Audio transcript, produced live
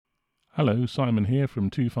Hello, Simon here from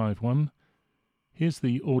 251. Here's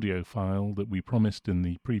the audio file that we promised in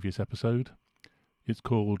the previous episode. It's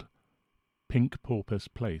called Pink Porpoise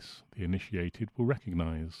Place. The initiated will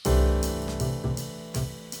recognise.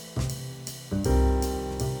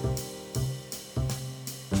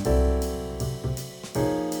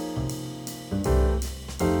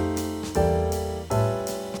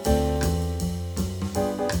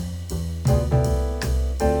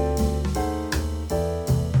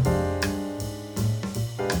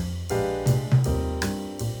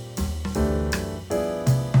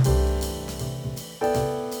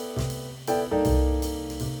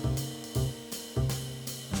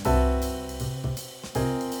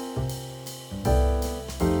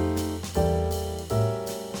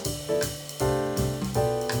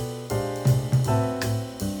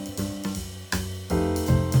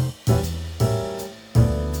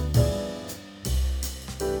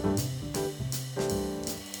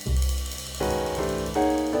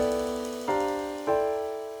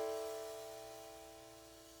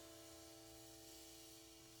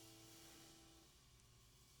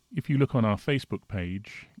 If you look on our Facebook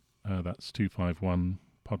page, that's 251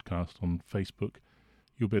 Podcast on Facebook,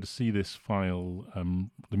 you'll be able to see this file,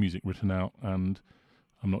 the music written out, and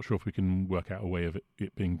I'm not sure if we can work out a way of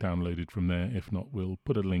it being downloaded from there. If not, we'll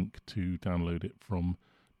put a link to download it from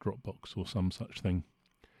Dropbox or some such thing.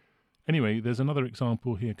 Anyway, there's another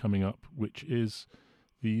example here coming up, which is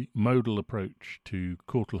the modal approach to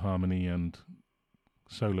quartal harmony and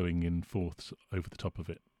soloing in fourths over the top of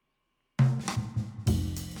it.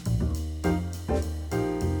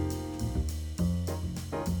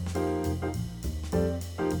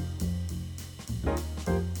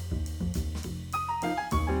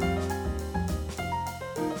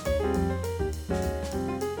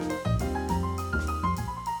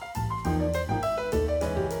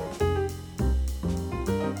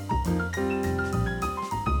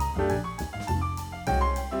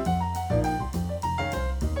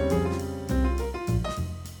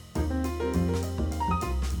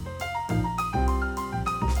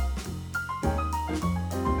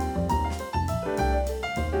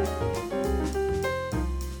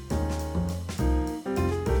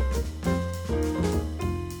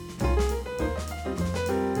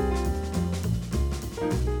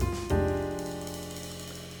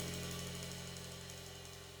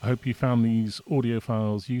 I hope you found these audio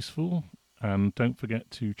files useful, and don't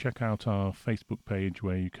forget to check out our Facebook page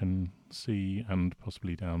where you can see and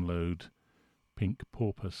possibly download Pink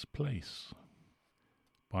Porpoise Place.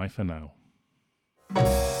 Bye for now.